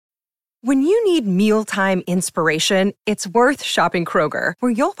When you need mealtime inspiration, it's worth shopping Kroger,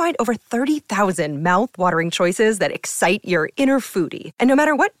 where you'll find over 30,000 mouth-watering choices that excite your inner foodie. And no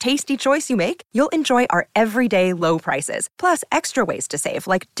matter what tasty choice you make, you'll enjoy our everyday low prices, plus extra ways to save,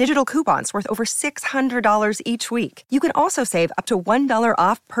 like digital coupons worth over $600 each week. You can also save up to $1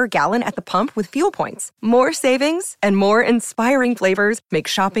 off per gallon at the pump with fuel points. More savings and more inspiring flavors make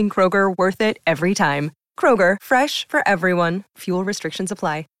shopping Kroger worth it every time. Kroger, fresh for everyone. Fuel restrictions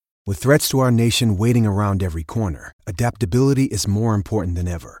apply. With threats to our nation waiting around every corner, adaptability is more important than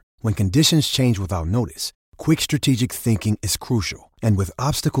ever. When conditions change without notice, quick strategic thinking is crucial. And with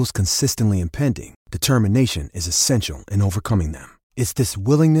obstacles consistently impending, determination is essential in overcoming them. It's this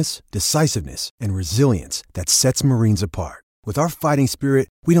willingness, decisiveness, and resilience that sets Marines apart. With our fighting spirit,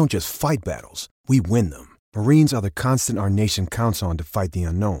 we don't just fight battles, we win them. Marines are the constant our nation counts on to fight the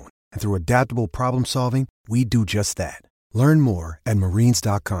unknown. And through adaptable problem solving, we do just that. Learn more at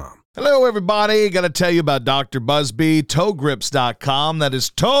marines.com. Hello, everybody. Got to tell you about Dr. Busby, ToeGrips.com. That is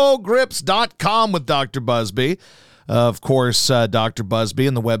ToeGrips.com with Dr. Busby. Of course, Dr. Busby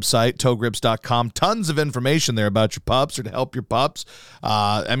and the website, ToeGrips.com. Tons of information there about your pups or to help your pups.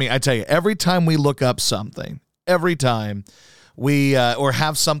 I tell you, every time we look up something, every time we or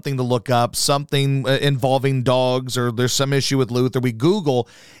have something to look up, something involving dogs, or there's some issue with Luther, we Google,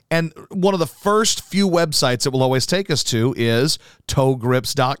 and one of the first few websites it will always take us to is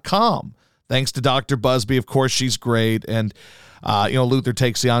ToeGrips.com. Thanks to Dr. Busby. Of course, she's great, and Luther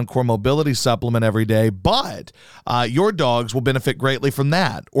takes the Encore Mobility Supplement every day, but your dogs will benefit greatly from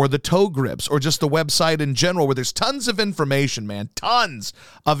that, or the Toe Grips, or just the website in general, where there's tons of information, man, tons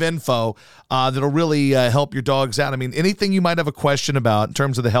of info that'll really help your dogs out. I mean, anything you might have a question about in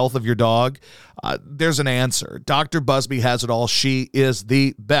terms of the health of your dog, there's an answer. Dr. Busby has it all. She is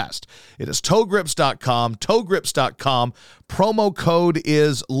the best. It is ToeGrips.com, ToeGrips.com. Promo code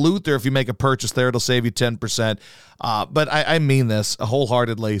is Luther. If you make a purchase there, it'll save you 10%. But I mean this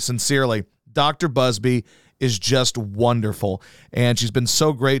wholeheartedly, sincerely. Dr. Busby is just wonderful, and she's been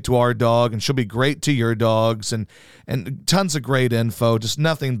so great to our dog, and she'll be great to your dogs, and tons of great info. Just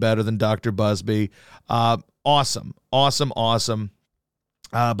nothing better than Dr. Busby. Awesome.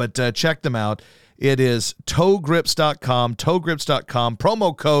 But check them out. It is ToeGrips.com, ToeGrips.com.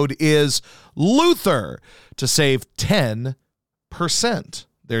 Promo code is Luther to save 10%.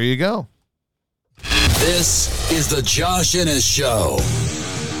 There you go. This is the Josh Innes Show.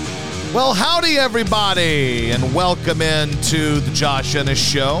 Well, howdy, everybody, and welcome into the Josh Innes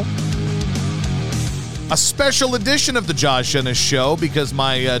Show. A special edition of the Josh Innes Show, because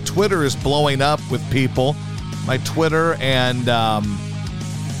my Twitter is blowing up with people. My Twitter and my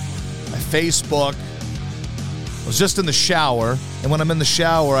Facebook. I was just in the shower, and when I'm in the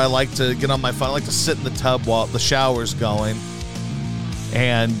shower, I like to get on my phone. I like to sit in the tub while the shower's going,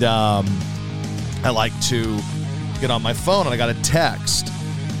 and I like to get on my phone, and I got a text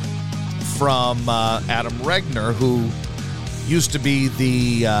from Adam Regner, who used to be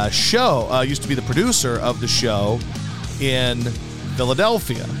the used to be the producer of the show in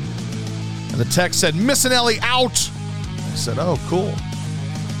Philadelphia. And the text said, "Missanelli out." I said, "Oh, cool.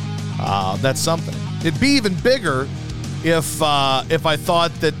 That's something." It'd be even bigger if I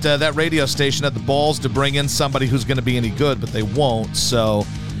thought that that radio station had the balls to bring in somebody who's going to be any good, but they won't. So,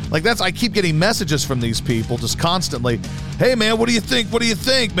 I keep getting messages from these people just constantly. "Hey, man, what do you think? What do you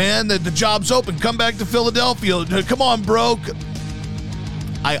think, man? The job's open. Come back to Philadelphia. Come on, bro."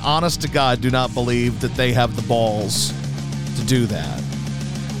 I, honest to God, do not believe that they have the balls to do that.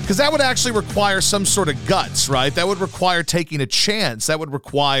 Because that would actually require some sort of guts, right? That would require taking a chance. That would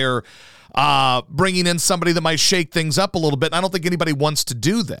require bringing in somebody that might shake things up a little bit. And I don't think anybody wants to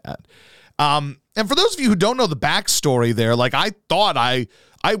do that. And for those of you who don't know the backstory there, I thought I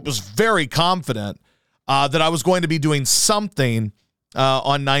was very confident that I was going to be doing something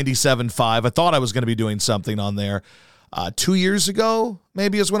on 97.5. I thought I was going to be doing something on there 2 years ago,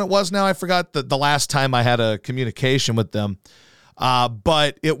 maybe is when it was now. I forgot the last time I had a communication with them.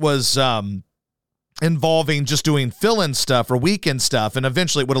 But it was involving just doing fill-in stuff or weekend stuff, and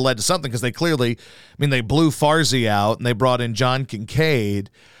eventually it would have led to something, because they clearly, they blew Farzy out, and they brought in John Kincaid.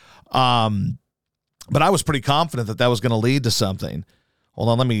 But I was pretty confident that was going to lead to something. Hold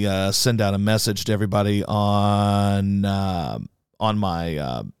on, let me send out a message to everybody on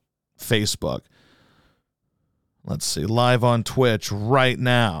my Facebook. Let's see, live on Twitch right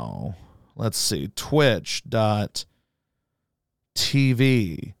now. Let's see, twitch.tv/The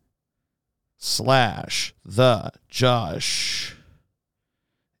Josh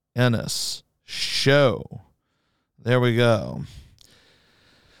Innes Show. There we go.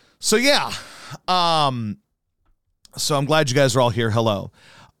 So yeah, so I'm glad you guys are all here. Hello.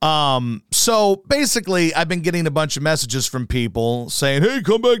 So basically, I've been getting a bunch of messages from people saying, hey,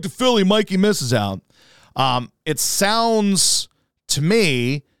 come back to Philly. Mikey misses out. It sounds to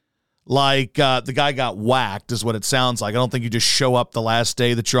me like the guy got whacked is what it sounds like. I don't think you just show up the last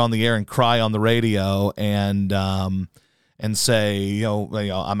day that you're on the air and cry on the radio and say, you know,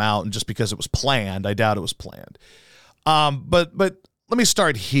 I'm out, and just because it was planned. I doubt it was planned. But let me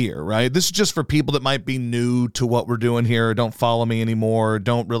start here, right? This is just for people that might be new to what we're doing here, don't follow me anymore,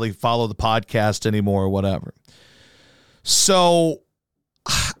 don't really follow the podcast anymore, or whatever. So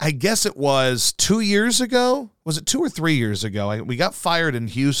I guess it was 2 years ago. Was it 2 or 3 years ago? We got fired in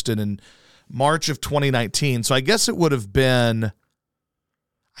Houston in March of 2019. So I guess it would have been,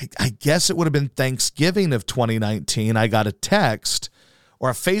 Thanksgiving of 2019. I got a text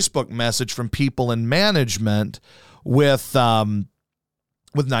or a Facebook message from people in management with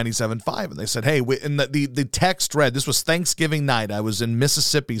 97.5, and they said, hey, and the text read, this was Thanksgiving night. I was in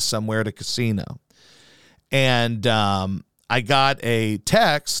Mississippi somewhere at a casino, and I got a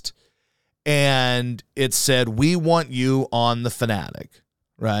text, and it said, we want you on the Fanatic,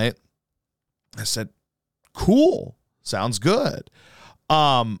 right? I said, cool, sounds good.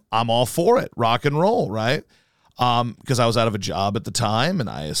 I'm all for it, rock and roll, right? Because I was out of a job at the time, and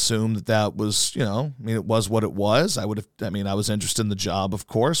I assumed that was, it was what it was. I was interested in the job, of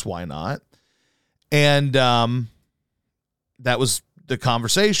course. Why not? And that was the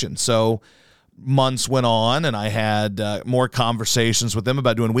conversation. So months went on, and I had more conversations with them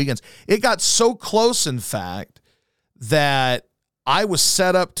about doing weekends. It got so close, in fact, that I was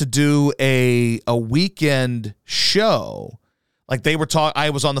set up to do a weekend show. Like they were I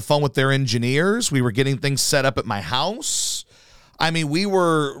was on the phone with their engineers. We were getting things set up at my house. We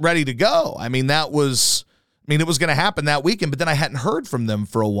were ready to go. It was going to happen that weekend, but then I hadn't heard from them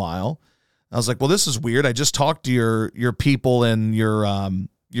for a while. I was like, well, this is weird. I just talked to your people and your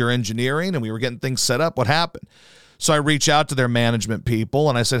engineering, and we were getting things set up. What happened? So I reached out to their management people,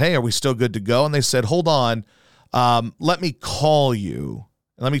 and I said, hey, are we still good to go? And they said, hold on. Let me call you.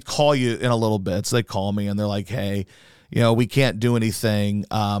 Let me call you in a little bit. So they call me, and they're like, hey, we can't do anything.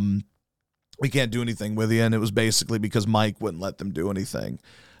 We can't do anything with you. And it was basically because Mike wouldn't let them do anything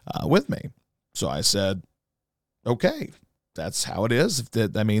with me. So I said, okay, that's how it is.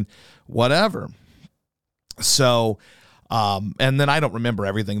 Whatever. So, and then I don't remember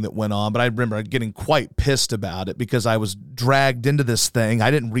everything that went on, but I remember getting quite pissed about it because I was dragged into this thing.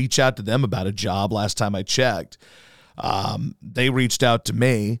 I didn't reach out to them about a job last time I checked. They reached out to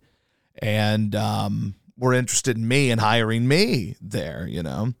me, and were interested in me and hiring me there,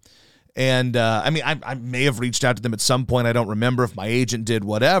 And, I may have reached out to them at some point. I don't remember if my agent did,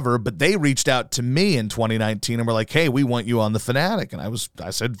 whatever, but they reached out to me in 2019 and were like, hey, we want you on the Fanatic. And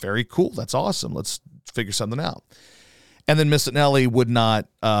I said, very cool. That's awesome. Let's figure something out. And then Missanelli would not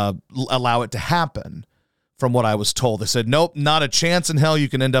allow it to happen from what I was told. They said, nope, not a chance in hell you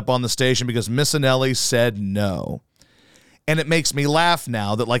can end up on the station because Missanelli said no. And it makes me laugh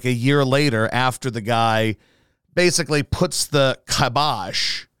now that like a year later, after the guy basically puts the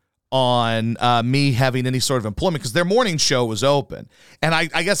kibosh on me having any sort of employment, because their morning show was open. And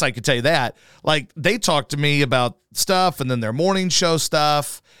I guess I could tell you that. Like, they talked to me about stuff and then their morning show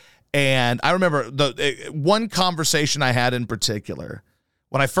stuff. And I remember the one conversation I had in particular.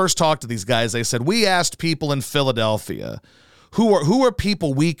 When I first talked to these guys, they said, we asked people in Philadelphia, who are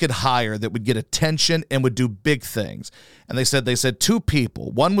people we could hire that would get attention and would do big things? And they said two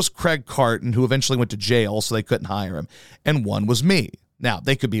people. One was Craig Carton, who eventually went to jail, so they couldn't hire him. And one was me. Now,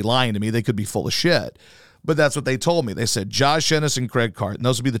 they could be lying to me. They could be full of shit. But that's what they told me. They said Josh Ennis and Craig Carton.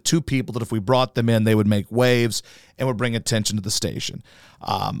 Those would be the two people that if we brought them in, they would make waves and would bring attention to the station.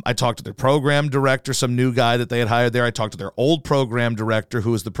 I talked to their program director, some new guy that they had hired there. I talked to their old program director,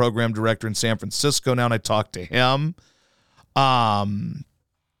 who is the program director in San Francisco now, and I talked to him. But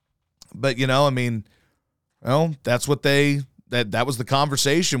that's what that was the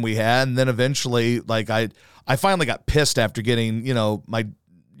conversation we had. And then eventually, like, I finally got pissed after getting,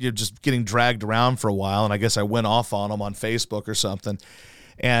 you're just getting dragged around for a while. And I guess I went off on them on Facebook or something,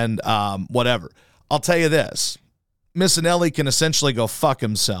 and whatever. I'll tell you this, Missanelli can essentially go fuck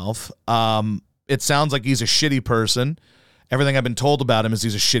himself. It sounds like he's a shitty person. Everything I've been told about him is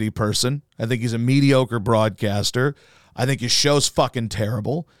he's a shitty person. I think he's a mediocre broadcaster. I think his show's fucking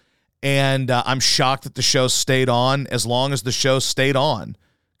terrible. And I'm shocked that the show stayed on as long as the show stayed on,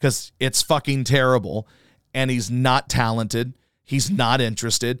 because it's fucking terrible. And he's not talented. He's not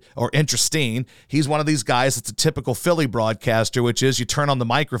interested or interesting. He's one of these guys that's a typical Philly broadcaster, which is you turn on the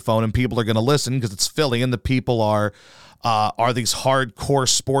microphone and people are going to listen because it's Philly and the people are are these hardcore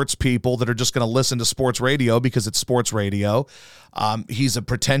sports people that are just going to listen to sports radio because it's sports radio. He's a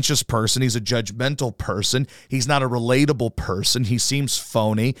pretentious person. He's a judgmental person. He's not a relatable person. He seems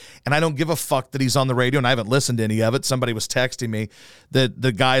phony, and I don't give a fuck that he's on the radio, and I haven't listened to any of it. Somebody was texting me that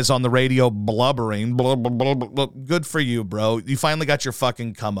the guy's on the radio blubbering. Blah, blah, blah, blah. Good for you, bro. You finally got your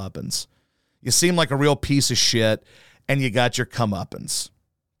fucking comeuppance. You seem like a real piece of shit, and you got your comeuppance.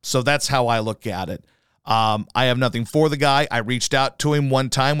 So that's how I look at it. I have nothing for the guy. I reached out to him one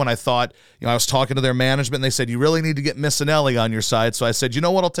time when I thought, I was talking to their management, and they said, you really need to get Missanelli on your side. So I said, you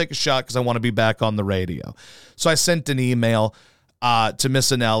know what? I'll take a shot because I want to be back on the radio. So I sent an email to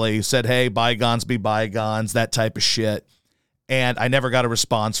Missanelli, said, hey, bygones be bygones, that type of shit. And I never got a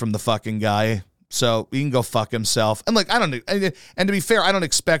response from the fucking guy. So he can go fuck himself. And look, and to be fair, I don't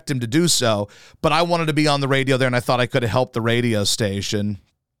expect him to do so, but I wanted to be on the radio there, and I thought I could have helped the radio station.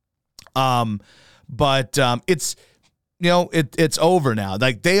 But it's, it's over now.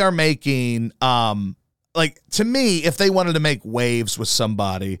 Like, they are making, to me, if they wanted to make waves with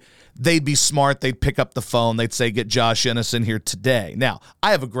somebody, they'd be smart. They'd pick up the phone. They'd say, get Josh Ennis in here today. Now,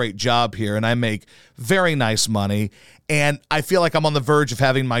 I have a great job here, and I make very nice money, and I feel like I'm on the verge of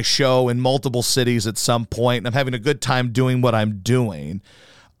having my show in multiple cities at some point, and I'm having a good time doing what I'm doing.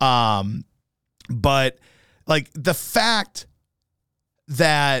 But, the fact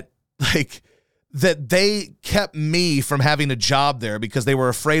that, that they kept me from having a job there because they were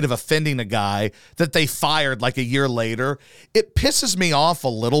afraid of offending a guy that they fired a year later, it pisses me off a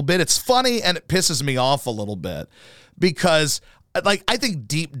little bit. It's funny, and it pisses me off a little bit because, I think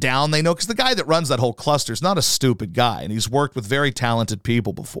deep down they know, because the guy that runs that whole cluster is not a stupid guy, and he's worked with very talented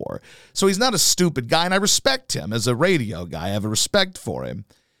people before. So he's not a stupid guy, and I respect him as a radio guy. I have a respect for him.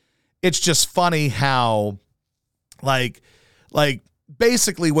 It's just funny how,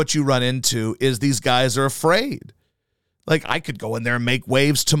 basically what you run into is these guys are afraid. I could go in there and make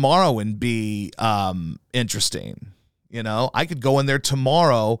waves tomorrow and be interesting. I could go in there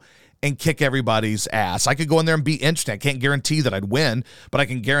tomorrow and kick everybody's ass. I could go in there and be interesting. I can't guarantee that I'd win, but I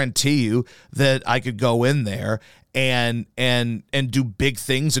can guarantee you that I could go in there and do big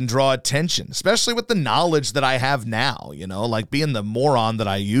things and draw attention, especially with the knowledge that I have now, being the moron that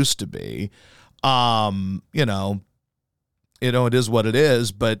I used to be. It is what it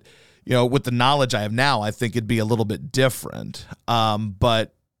is, but, with the knowledge I have now, I think it'd be a little bit different.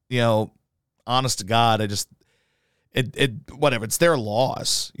 But, honest to God, whatever, it's their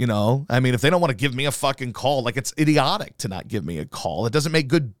loss, if they don't want to give me a fucking call, it's idiotic to not give me a call. It doesn't make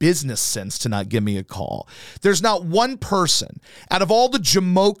good business sense to not give me a call. There's not one person out of all the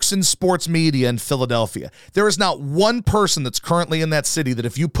jamokes in sports media in Philadelphia, there is not one person that's currently in that city that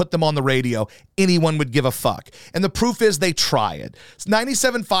if you put them on the radio, anyone would give a fuck. And the proof is they try it.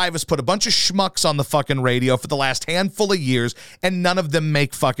 97.5 has put a bunch of schmucks on the fucking radio for the last handful of years, and none of them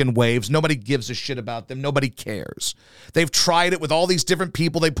make fucking waves. Nobody gives a shit about them. Nobody cares. They've tried it with all these different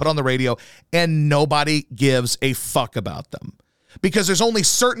people they put on the radio, and nobody gives a fuck about them. Because there's only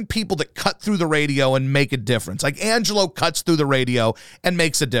certain people that cut through the radio and make a difference. Like Angelo cuts through the radio and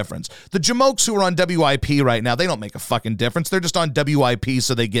makes a difference. The jamokes who are on WIP right now, they don't make a fucking difference. They're just on WIP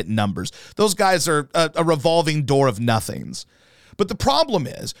so they get numbers. Those guys are a revolving door of nothings. But the problem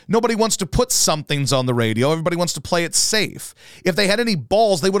is, nobody wants to put somethings on the radio. Everybody wants to play it safe. If they had any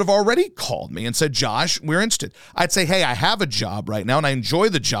balls, they would have already called me and said, Josh, we're interested. I'd say, hey, I have a job right now, and I enjoy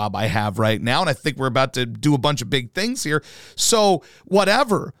the job I have right now, and I think we're about to do a bunch of big things here. So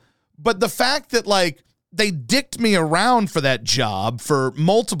whatever. But the fact that, they dicked me around for that job for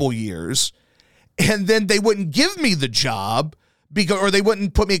multiple years, and then they wouldn't give me the job, or they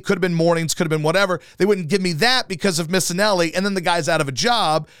wouldn't put me, it could have been mornings, could have been whatever. They wouldn't give me that because of Missanelli, and then the guy's out of a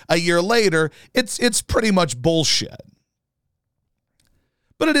job a year later. It's pretty much bullshit.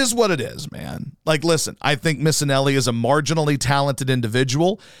 But it is what it is, man. Listen, I think Missanelli is a marginally talented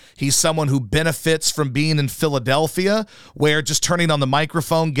individual. He's someone who benefits from being in Philadelphia, where just turning on the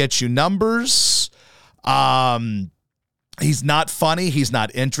microphone gets you numbers. He's not funny. He's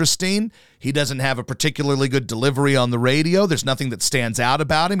not interesting. He doesn't have a particularly good delivery on the radio. There's nothing that stands out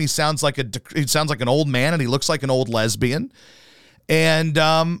about him. He sounds like an old man, and he looks like an old lesbian. And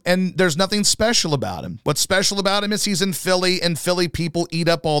there's nothing special about him. What's special about him is he's in Philly, and Philly people eat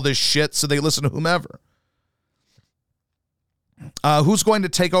up all this shit, so they listen to whomever. Who's going to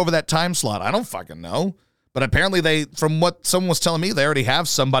take over that time slot? I don't fucking know. But apparently from what someone was telling me, they already have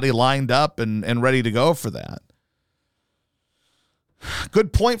somebody lined up and ready to go for that.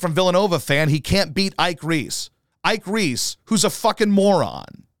 Good point from Villanova fan. He can't beat Ike Reese. Ike Reese, who's a fucking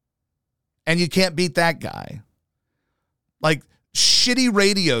moron. And you can't beat that guy. shitty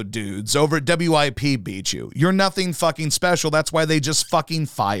radio dudes over at WIP beat you. You're nothing fucking special. That's why they just fucking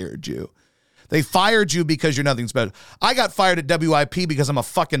fired you. They fired you because you're nothing special. I got fired at WIP because I'm a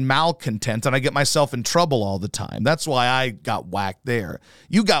fucking malcontent and I get myself in trouble all the time. That's why I got whacked there.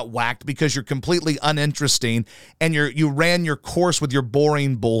 You got whacked because you're completely uninteresting and you ran your course with your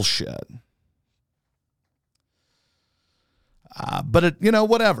boring bullshit. But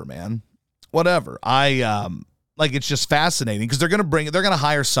whatever, man. Whatever. It's just fascinating because they're going to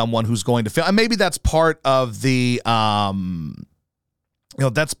hire someone who's going to fail. And maybe that's part of the,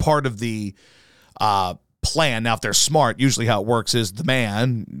 that's part of the plan. Now, if they're smart, usually how it works is the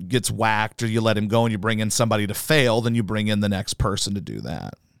man gets whacked or you let him go and you bring in somebody to fail, then you bring in the next person to do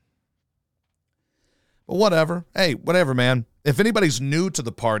that. But whatever. Hey, whatever, man. If anybody's new to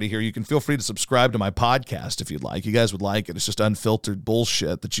the party here, you can feel free to subscribe to my podcast if you'd like. You guys would like it. It's just unfiltered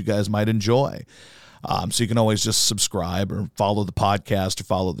bullshit that you guys might enjoy. So you can always just subscribe or follow the podcast or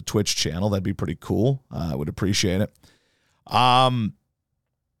follow the Twitch channel. That'd be pretty cool. I would appreciate it. But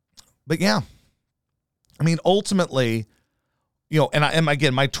yeah, I mean, ultimately, and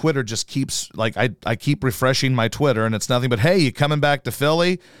again, my Twitter just keeps I keep refreshing my Twitter and it's nothing but, hey, you coming back to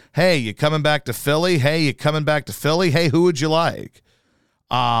Philly? Hey, you coming back to Philly? Hey, you coming back to Philly? Hey, who would you like?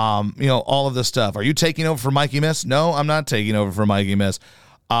 All of this stuff. Are you taking over for Mikey Miss? No, I'm not taking over for Mikey Miss.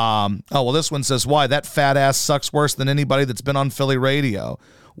 This one says, why? That fat ass sucks worse than anybody that's been on Philly radio.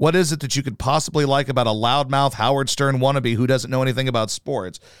 What is it that you could possibly like about a loudmouth Howard Stern wannabe who doesn't know anything about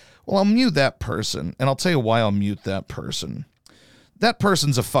sports? Well, I'll mute that person, and I'll tell you why I'll mute that person. That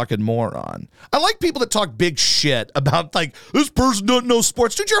person's a fucking moron. I like people that talk big shit about, this person doesn't know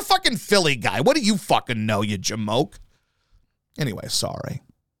sports. Dude, you're a fucking Philly guy. What do you fucking know, you jamoke? Anyway, sorry.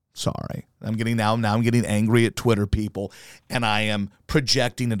 I'm getting angry at Twitter people, and I am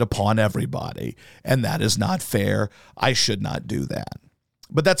projecting it upon everybody, and that is not fair. I should not do that.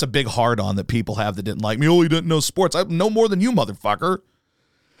 But that's a big hard-on that people have that didn't like me. Oh, you didn't know sports. I know more than you, motherfucker.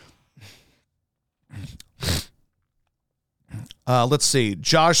 Let's see.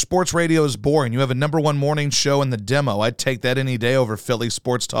 Josh, sports radio is boring. You have a #1 morning show in the demo. I'd take that any day over Philly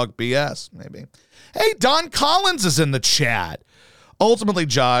Sports Talk BS, maybe. Hey, Don Collins is in the chat. Ultimately,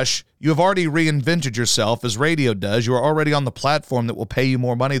 Josh, you have already reinvented yourself as radio does. You are already on the platform that will pay you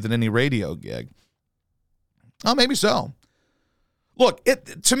more money than any radio gig. Oh, maybe so. Look,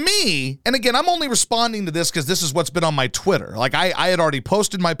 to me, and again, I'm only responding to this because this is what's been on my Twitter. I had already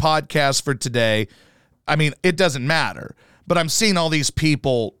posted my podcast for today. I mean, it doesn't matter. But I'm seeing all these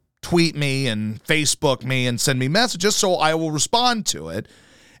people tweet me and Facebook me and send me messages, so I will respond to it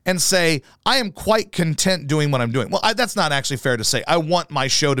and say, I am quite content doing what I'm doing. Well, that's not actually fair to say. I want my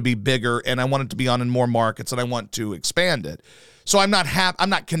show to be bigger, and I want it to be on in more markets, and I want to expand it. So I'm not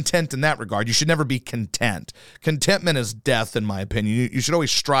content in that regard. You should never be content. Contentment is death, in my opinion. You should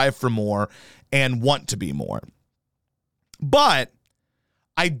always strive for more and want to be more. But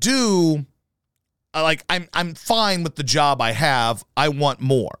I do, I'm fine with the job I have. I want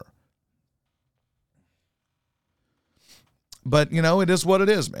more. But, it is what it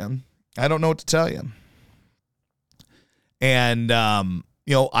is, man. I don't know what to tell you. And,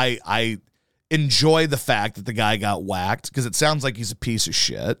 I enjoy the fact that the guy got whacked because it sounds like he's a piece of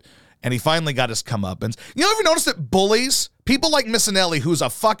shit. And he finally got his comeuppance. Ever notice that bullies, people like Missanelli, who's a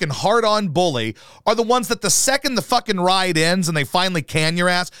fucking hard-on bully, are the ones that the second the fucking ride ends and they finally can your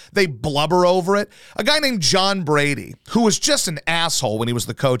ass, they blubber over it? A guy named John Brady, who was just an asshole when he was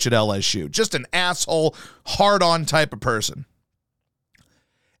the coach at LSU. Just an asshole, hard-on type of person.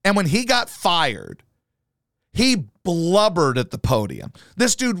 And when he got fired, he blubbered at the podium.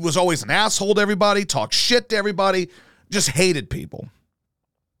 This dude was always an asshole to everybody, talked shit to everybody, just hated people.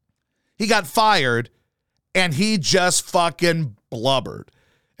 He got fired, and he just fucking blubbered.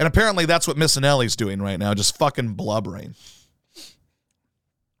 And apparently that's what Missanelli's doing right now, just fucking blubbering.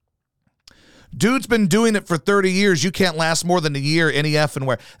 Dude's been doing it for 30 years. You can't last more than a year any effing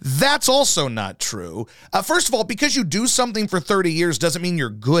where. That's also not true. First of all, because you do something for 30 years doesn't mean you're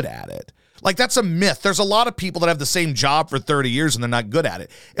good at it. That's a myth. There's a lot of people that have the same job for 30 years and they're not good at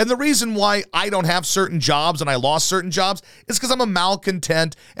it. And the reason why I don't have certain jobs and I lost certain jobs is because I'm a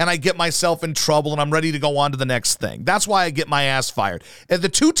malcontent and I get myself in trouble and I'm ready to go on to the next thing. That's why I get my ass fired. And the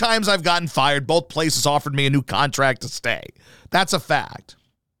 2 times I've gotten fired, both places offered me a new contract to stay. That's a fact.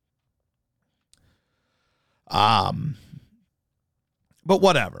 But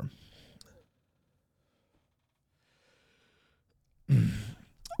whatever.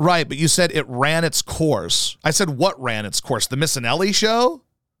 Right, but you said it ran its course. I said, what ran its course? The Missanelli show?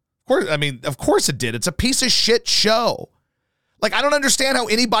 Of course it did. It's a piece of shit show. I don't understand how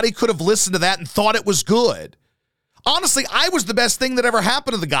anybody could have listened to that and thought it was good. Honestly, I was the best thing that ever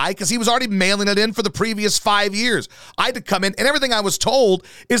happened to the guy because he was already mailing it in for the previous 5 years. I had to come in, and everything I was told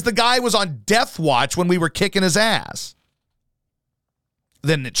is the guy was on death watch when we were kicking his ass.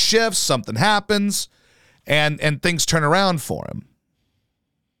 Then it shifts, something happens, and things turn around for him.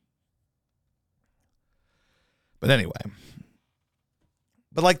 But anyway.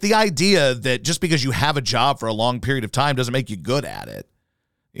 But like the idea that just because you have a job for a long period of time doesn't make you good at it,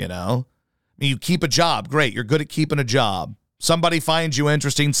 you know? I mean, you keep a job, great, you're good at keeping a job. Somebody finds you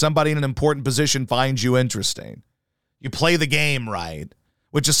interesting, somebody in an important position finds you interesting. You play the game right,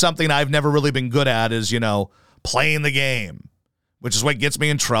 which is something I've never really been good at is, playing the game, which is what gets me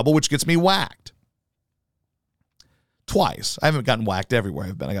in trouble, which gets me whacked. Twice. I haven't gotten whacked everywhere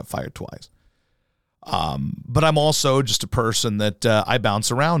I've been. I got fired twice. But I'm also just a person that I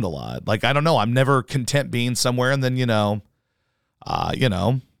bounce around a lot. Like, I don't know. I'm never content being somewhere and then,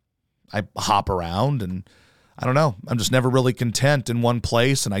 I hop around and I don't know. I'm just never really content in one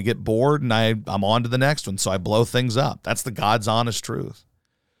place and I get bored and I'm on to the next one. So I blow things up. That's the God's honest truth.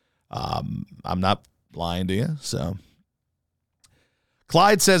 I'm not lying to you. So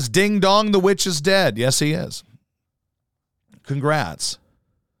Clyde says, ding dong, the witch is dead. Yes, he is. Congrats.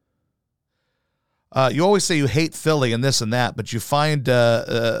 You always say you hate Philly and this and that, but you find,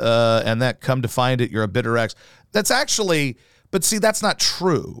 and that come to find it, you're a bitter ex. That's actually, but see, that's not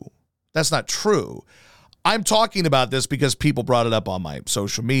true. That's not true. I'm talking about this because people brought it up on my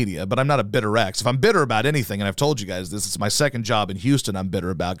social media, but I'm not a bitter ex. If I'm bitter about anything, and I've told you guys this, it's my second job in Houston I'm bitter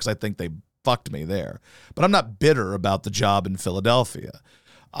about because I think they fucked me there. But I'm not bitter about the job in Philadelphia.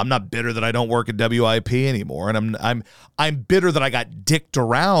 I'm not bitter that I don't work at WIP anymore, and I'm bitter that I got dicked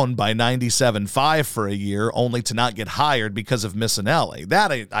around by 97.5 for a year only to not get hired because of Missanelli.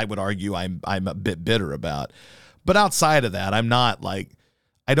 That I would argue I'm a bit bitter about. But outside of that, I'm not like,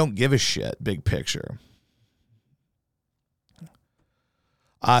 I don't give a shit, big picture.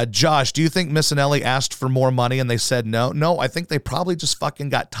 Josh, do you think Missanelli asked for more money and they said no? No, I think they probably just fucking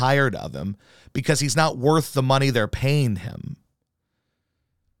got tired of him because he's not worth the money they're paying him.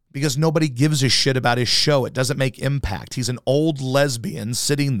 Because nobody gives a shit about his show. It doesn't make impact. He's an old lesbian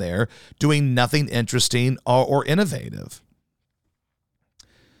sitting there doing nothing interesting or innovative.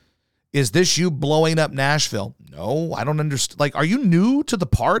 Is this you blowing up Nashville? No, I don't understand. Like, are you new to the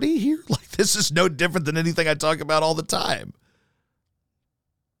party here? Like, this is no different than anything I talk about all the time.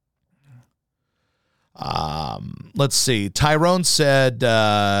 Let's see. Tyrone said,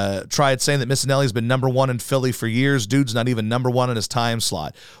 tried saying that Missanelli's been number one in Philly for years. Dude's not even number one in his time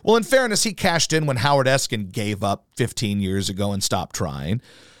slot. Well, in fairness, he cashed in when Howard Eskin gave up 15 years ago and stopped trying.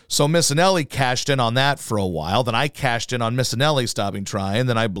 So Missanelli cashed in on that for a while. Then I cashed in on Missanelli stopping trying.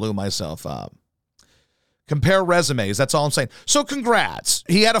 Then I blew myself up. Compare resumes. That's all I'm saying. So congrats.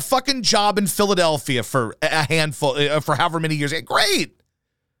 He had a fucking job in Philadelphia for a handful, for however many years. Great.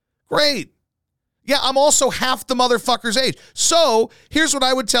 Great. Yeah, I'm also half the motherfucker's age. So here's what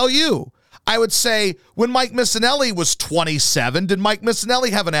I would tell you. I would say when Mike Missanelli was 27, did Mike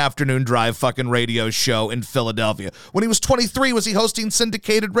Missanelli have an afternoon drive fucking radio show in Philadelphia? When he was 23, was he hosting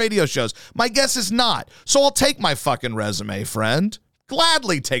syndicated radio shows? My guess is not. So I'll take my fucking resume, friend.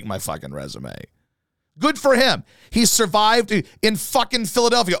 Gladly take my fucking resume. Good for him. He survived in fucking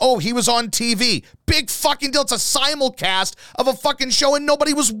Philadelphia. Oh, he was on TV. Big fucking deal. It's a simulcast of a fucking show and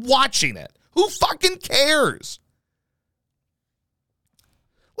nobody was watching it. Who fucking cares?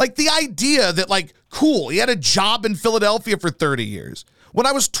 Like the idea that like, cool, he had a job in Philadelphia for 30 years. When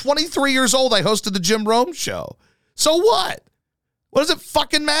I was 23 years old, I hosted the Jim Rome show. So what? What does it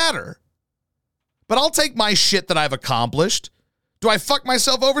fucking matter? But I'll take my shit that I've accomplished. Do I fuck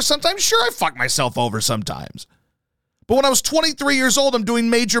myself over sometimes? Sure, I fuck myself over sometimes. But when I was 23 years old, I'm doing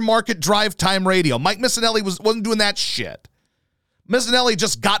major market drive time radio. Mike Missanelli wasn't doing that shit. Missanelli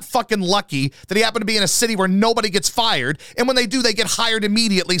just got fucking lucky that he happened to be in a city where nobody gets fired, and when they do, they get hired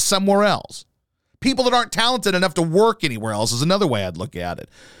immediately somewhere else. People that aren't talented enough to work anywhere else is another way I'd look at it.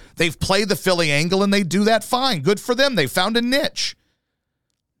 They've played the Philly angle, and they do that fine. Good for them. They found a niche.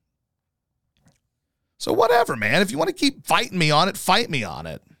 So whatever, man. If you want to keep fighting me on it, fight me on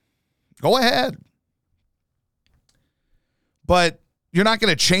it. Go ahead. But you're not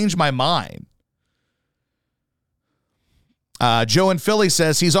going to change my mind. Joe in Philly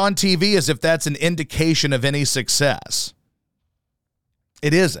says he's on TV as if that's an indication of any success.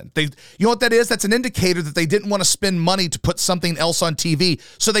 It isn't. You know what that is? That's an indicator that they didn't want to spend money to put something else on TV,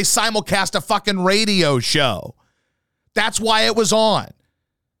 so they simulcast a fucking radio show. That's why it was on.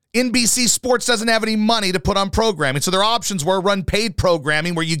 NBC Sports doesn't have any money to put on programming, so their options were run paid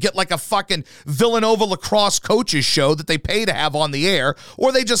programming where you get like a fucking Villanova lacrosse coaches show that they pay to have on the air,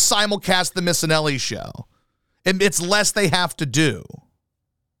 or they just simulcast the Missanelli show. It's less they have to do.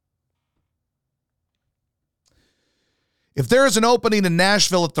 If there is an opening in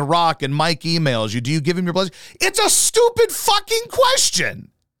Nashville at The Rock and Mike emails you, do you give him your blessing? It's a stupid fucking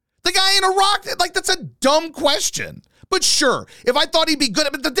question. The guy in a rock, like, that's a dumb question. But sure, if I thought he'd be good,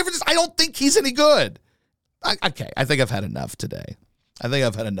 but the difference is I don't think he's any good. Okay, I think I've had enough today. I think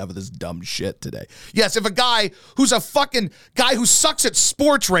I've had enough of this dumb shit today. Yes, if a guy who's a fucking guy who sucks at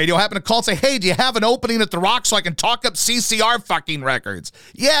sports radio happened to call and say, hey, do you have an opening at The Rock so I can talk up CCR fucking records?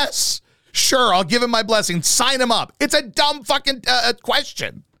 Yes. Sure, I'll give him my blessing. Sign him up. It's a dumb fucking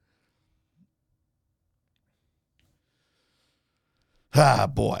question. Ah,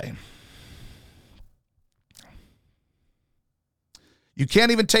 boy. You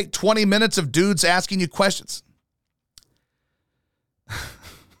can't even take 20 minutes of dudes asking you questions.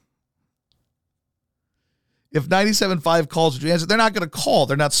 If 97.5 calls, would you answer? They're not going to call.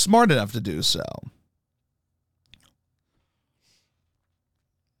 They're not smart enough to do so.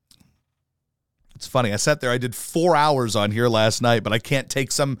 It's funny. I sat there. I did 4 hours on here last night, but I can't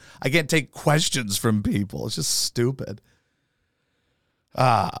take questions from people. It's just stupid.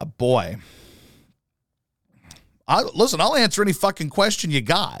 Ah, boy. I'll answer any fucking question you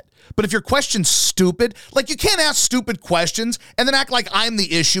got. But if your question's stupid, like, you can't ask stupid questions and then act like I'm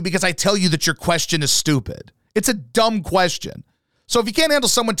the issue because I tell you that your question is stupid. It's a dumb question. So if you can't handle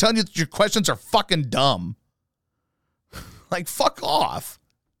someone telling you that your questions are fucking dumb, like, fuck off.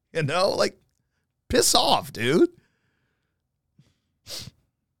 You know, like, piss off, dude.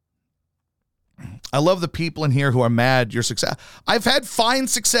 I love the people in here who are mad you're success. I've had fine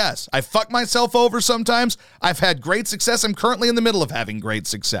success. I fuck myself over sometimes. I've had great success. I'm currently in the middle of having great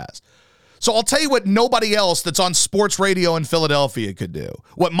success. So I'll tell you what nobody else that's on sports radio in Philadelphia could do.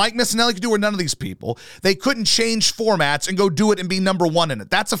 What Mike Missanelli could do, or none of these people. They couldn't change formats and go do it and be number one in it.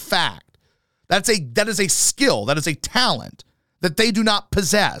 That's a fact. That is a skill. That is a talent that they do not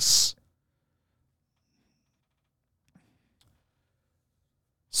possess.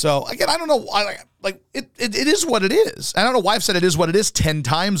 So, again, I don't know why, like, it is what it is. I don't know why I've said it is what it is 10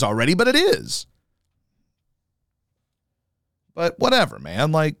 times already, but it is. But whatever,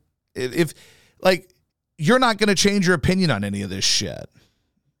 man. Like, if you're not going to change your opinion on any of this shit.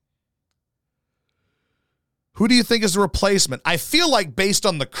 Who do you think is the replacement? I feel like based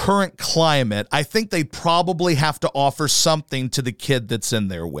on the current climate, I think they probably have to offer something to the kid that's in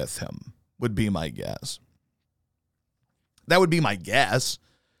there with him, would be my guess. That would be my guess.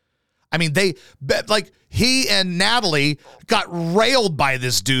 I mean, he and Natalie got railed by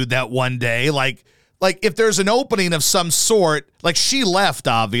this dude that one day. Like if there's an opening of some sort, like, she left,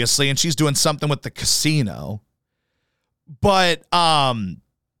 obviously, and she's doing something with the casino. But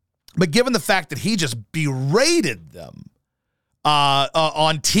given the fact that he just berated them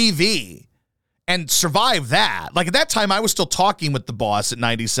on TV and survived that, like, at that time, I was still talking with the boss at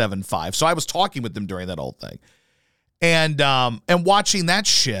 97.5. So I was talking with them during that whole thing. And watching that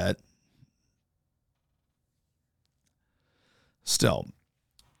shit, still,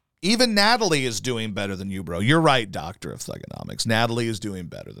 even Natalie is doing better than you, bro. You're right, Doctor of Thugonomics. Natalie is doing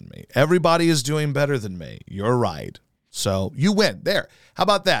better than me. Everybody is doing better than me. You're right. So you win. There. How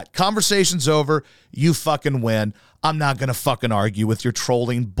about that? Conversation's over. You fucking win. I'm not going to fucking argue with your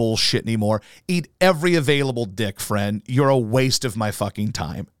trolling bullshit anymore. Eat every available dick, friend. You're a waste of my fucking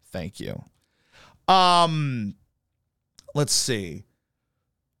time. Thank you. Let's see.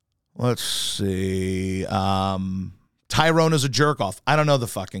 Tyrone is a jerk off. I don't know the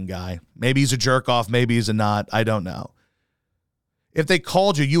fucking guy. Maybe he's a jerk off. Maybe he's a not. I don't know. If they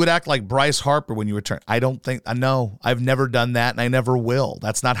called you, you would act like Bryce Harper when you return. I don't think, I know. I've never done that and I never will.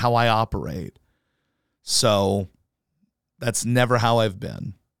 That's not how I operate. So that's never how I've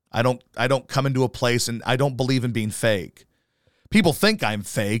been. I don't come into a place, and I don't believe in being fake. People think I'm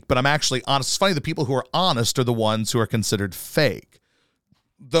fake, but I'm actually honest. It's funny, the people who are honest are the ones who are considered fake.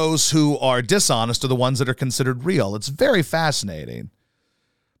 Those who are dishonest are the ones that are considered real. It's very fascinating.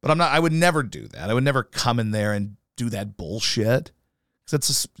 But I would never do that. I would never come in there and do that bullshit.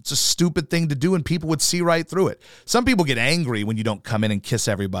 Because it's a stupid thing to do, and people would see right through it. Some people get angry when you don't come in and kiss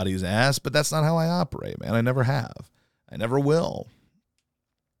everybody's ass, but that's not how I operate, man. I never have. I never will.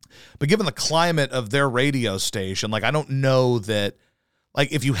 But given the climate of their radio station, like, I don't know that,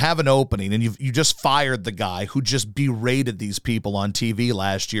 like, if you have an opening and you just fired the guy who just berated these people on TV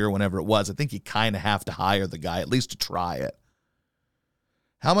last year, whenever it was, I think you kind of have to hire the guy, at least to try it.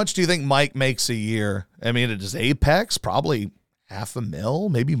 How much do you think Mike makes a year? I mean, it is Apex, probably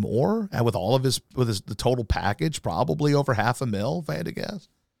 $500,000, maybe more, and with all of the total package, probably over $500,000, if I had to guess.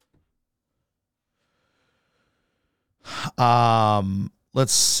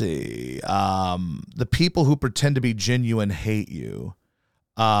 Let's see. The people who pretend to be genuine hate you.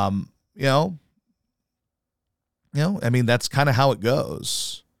 I mean, that's kind of how it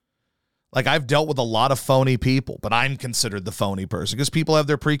goes. Like, I've dealt with a lot of phony people, but I'm considered the phony person because people have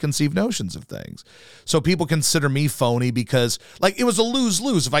their preconceived notions of things. So people consider me phony because, like, it was a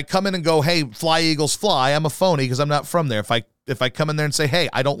lose-lose. If I come in and go, hey, fly Eagles fly, I'm a phony because I'm not from there. If I come in there and say, hey,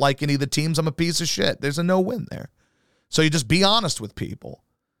 I don't like any of the teams, I'm a piece of shit, there's a no-win there. So you just be honest with people,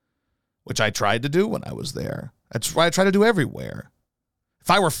 which I tried to do when I was there. That's what I try to do everywhere.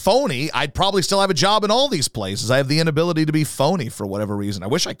 If I were phony, I'd probably still have a job in all these places. I have the inability to be phony for whatever reason. I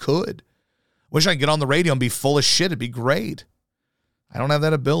wish I could. Wish I could get on the radio and be full of shit. It'd be great. I don't have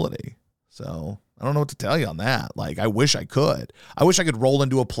that ability. So I don't know what to tell you on that. Like, I wish I could. I wish I could roll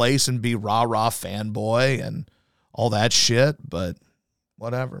into a place and be rah-rah fanboy and all that shit, but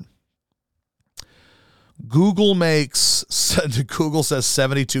whatever. Google says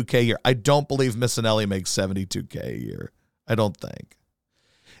 $72K a year. I don't believe Missanelli makes $72K a year. I don't think.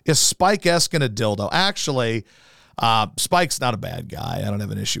 Is Spike Eskin a dildo? Actually, Spike's not a bad guy. I don't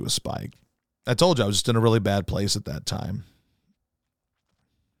have an issue with Spike. I told you I was just in a really bad place at that time.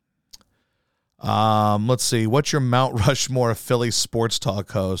 Let's see. What's your Mount Rushmore of Philly sports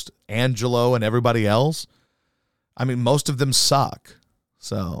talk host? Angelo and everybody else? I mean, most of them suck.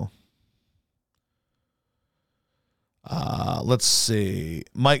 So, let's see.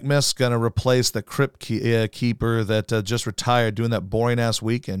 Mike Miss going to replace the crypt keeper that just retired doing that boring-ass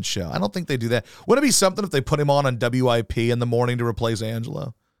weekend show. I don't think they do that. Wouldn't it be something if they put him on WIP in the morning to replace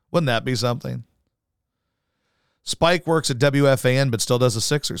Angelo? Wouldn't that be something? Spike works at WFAN but still does a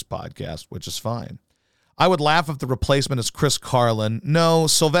Sixers podcast, which is fine. I would laugh if the replacement is Chris Carlin. No,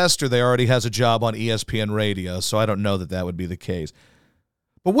 Sylvester, they already has a job on ESPN Radio, so I don't know that would be the case.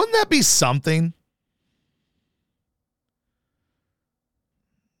 But wouldn't that be something?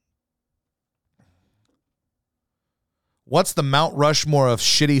 What's the Mount Rushmore of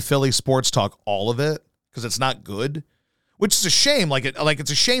shitty Philly sports talk? All of it? Because it's not good? Which is a shame.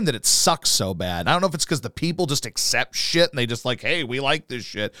 It's a shame that it sucks so bad. I don't know if it's because the people just accept shit and they just like, hey, we like this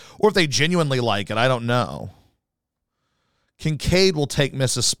shit. Or if they genuinely like it. I don't know. Kincaid will take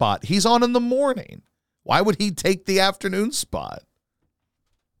Mrs. spot. He's on in the morning. Why would he take the afternoon spot?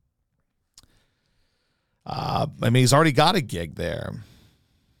 I mean, he's already got a gig there.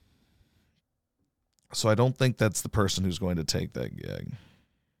 So I don't think that's the person who's going to take that gig.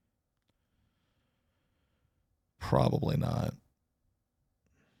 Probably not.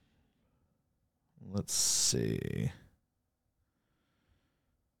 Let's see.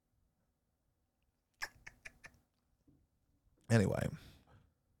 Anyway.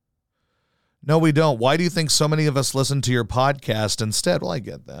 No, we don't. Why do you think so many of us listen to your podcast instead? Well, I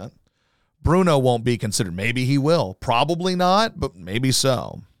get that. Bruno won't be considered. Maybe he will. Probably not, but maybe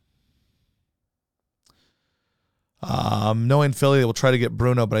so. Knowing Philly, they will try to get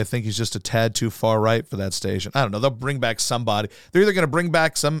Bruno, but I think he's just a tad too far right for that station. I don't know. They'll bring back somebody. They're either going to bring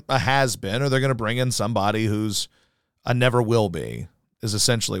back a has-been, or they're going to bring in somebody who's a never will be, is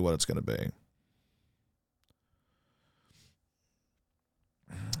essentially what it's going to be.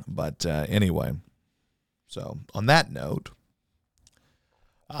 But anyway, so on that note,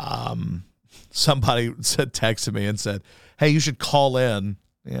 somebody texted me and said, hey, you should call in.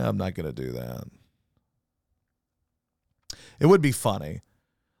 Yeah, I'm not going to do that. It would be funny.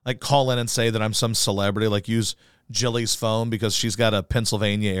 Like, call in and say that I'm some celebrity, like use Jilly's phone because she's got a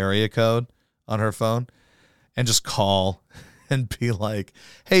Pennsylvania area code on her phone, and just call and be like,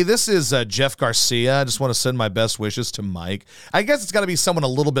 hey, this is Jeff Garcia. I just want to send my best wishes to Mike. I guess it's got to be someone a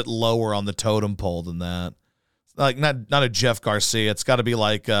little bit lower on the totem pole than that. Like, not a Jeff Garcia. It's got to be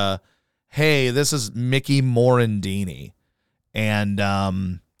like, hey, this is Mickey Morandini. And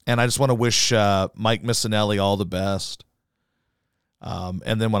I just want to wish Mike Missanelli all the best.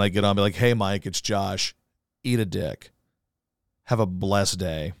 And then when I get on, I'll be like, hey, Mike, it's Josh. Eat a dick. Have a blessed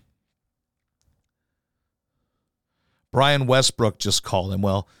day. Brian Westbrook just called him.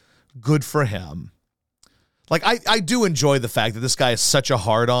 Well, good for him. Like, I do enjoy the fact that this guy is such a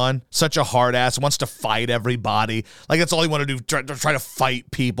hard-on, such a hard-ass, wants to fight everybody. Like, that's all he want to do, try to fight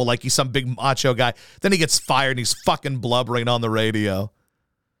people like he's some big macho guy. Then he gets fired and he's fucking blubbering on the radio.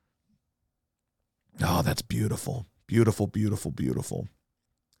 Oh, that's beautiful. Beautiful, beautiful, beautiful.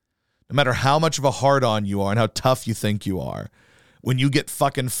 No matter how much of a hard-on you are and how tough you think you are, when you get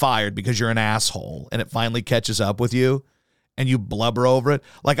fucking fired because you're an asshole and it finally catches up with you and you blubber over it.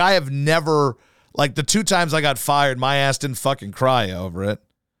 Like, I have never, like, the 2 times I got fired, my ass didn't fucking cry over it.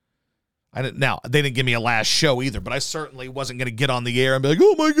 Now, they didn't give me a last show either, but I certainly wasn't going to get on the air and be like,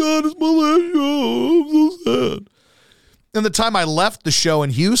 oh my God, it's my last show. I'm so sad. And the time I left the show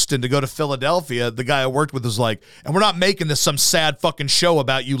in Houston to go to Philadelphia, the guy I worked with was like, and we're not making this some sad fucking show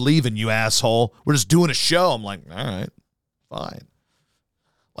about you leaving, you asshole. We're just doing a show. I'm like, all right, fine.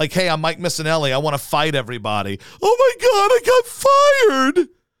 Like, hey, I'm Mike Missanelli. I want to fight everybody. Oh my God, I got fired.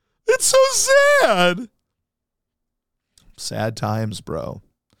 It's so sad. Sad times, bro.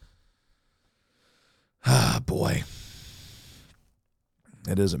 Ah, boy.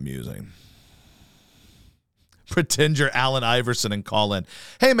 It is amusing. Pretend you're Allen Iverson and call in.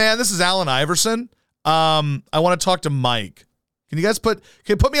 Hey, man, this is Allen Iverson. I want to talk to Mike. Can you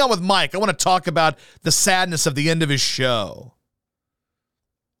put me on with Mike? I want to talk about the sadness of the end of his show.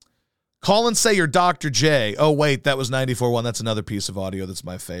 Call and say you're Dr. J. Oh, wait, that was 94.1. That's another piece of audio that's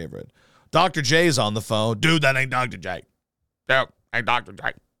my favorite. Dr. J's on the phone. Dude, that ain't Dr. J. No, ain't Dr.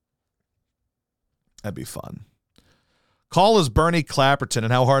 J. That'd be fun. Call is Bernie Clapperton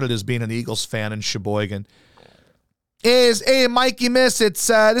and how hard it is being an Eagles fan in Sheboygan. Hey, Mikey Miss,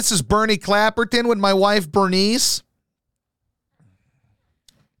 this is Bernie Clapperton with my wife, Bernice.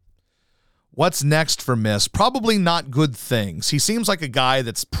 What's next for Miss? Probably not good things. He seems like a guy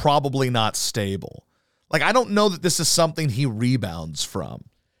that's probably not stable. Like, I don't know that this is something he rebounds from.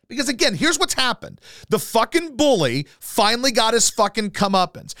 Because, again, here's what's happened. The fucking bully finally got his fucking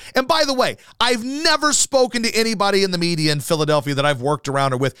comeuppance. And by the way, I've never spoken to anybody in the media in Philadelphia that I've worked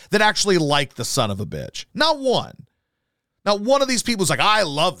around or with that actually liked the son of a bitch. Not one. Now, one of these people is like, I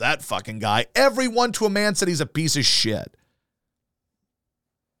love that fucking guy. Everyone to a man said he's a piece of shit.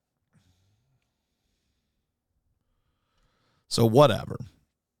 So whatever.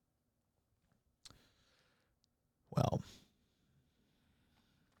 Well,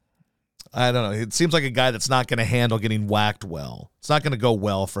 I don't know. It seems like a guy that's not going to handle getting whacked well. It's not going to go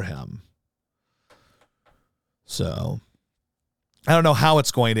well for him. So I don't know how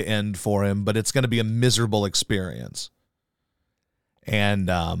it's going to end for him, but it's going to be a miserable experience. And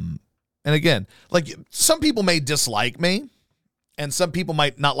again, like some people may dislike me and some people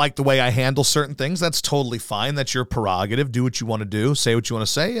might not like the way I handle certain things. That's totally fine. That's your prerogative. Do what you want to do. Say what you want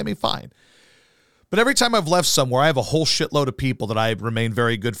to say. I mean, fine. But every time I've left somewhere, I have a whole shitload of people that I remain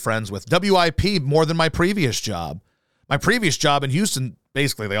very good friends with. WIP more than my previous job. My previous job in Houston,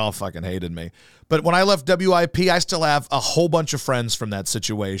 basically they all fucking hated me. But when I left WIP, I still have a whole bunch of friends from that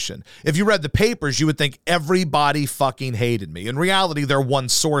situation. If you read the papers, you would think everybody fucking hated me. In reality, their one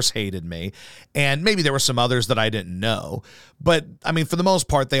source hated me. And maybe there were some others that I didn't know. But, I mean, for the most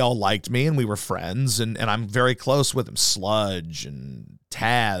part, they all liked me and we were friends. And I'm very close with them. Sludge and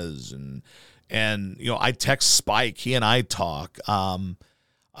Taz and you know, I text Spike. He and I talk.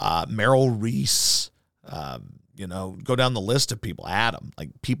 Merrill Reese. You know, go down the list of people. Adam, like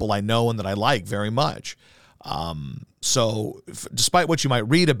people I know and that I like very much. So despite what you might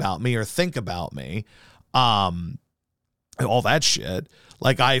read about me or think about me, all that shit,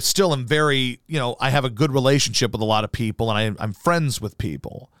 like I still am very, you know, I have a good relationship with a lot of people and I'm friends with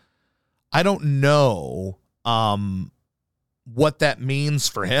people. I don't know what that means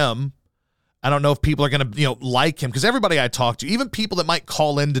for him. I don't know if people are going to, you know, like him because everybody I talk to, even people that might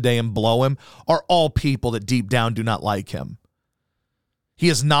call in today and blow him, are all people that deep down do not like him. He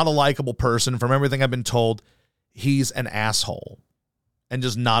is not a likable person. From everything I've been told, he's an asshole and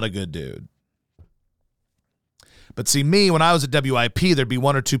just not a good dude. But see, me, when I was at WIP, there'd be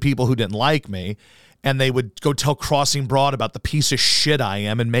one or two people who didn't like me, and they would go tell Crossing Broad about the piece of shit I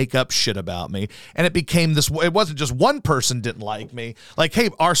am and make up shit about me. And it became this, it wasn't just one person didn't like me. Like, hey,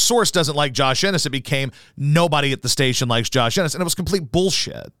 our source doesn't like Josh Ennis. It became nobody at the station likes Josh Ennis. And it was complete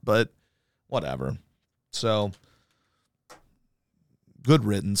bullshit, but whatever. So, good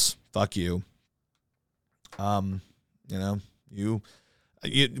riddance. Fuck you. You know, you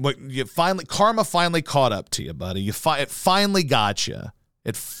finally, karma finally caught up to you, buddy. It finally got you.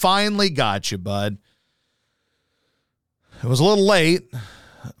 It finally got you, bud. It was a little late,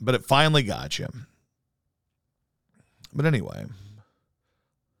 but it finally got you. But anyway.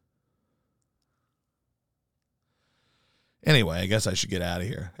 I guess I should get out of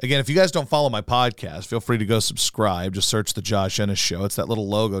here. Again, if you guys don't follow my podcast, feel free to go subscribe. Just search The Josh Ennis Show. It's that little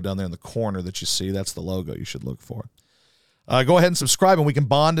logo down there in the corner that you see. That's the logo you should look for. Go ahead and subscribe, and we can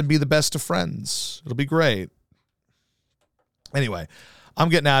bond and be the best of friends. It'll be great. Anyway, I'm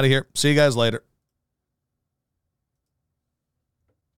getting out of here. See you guys later.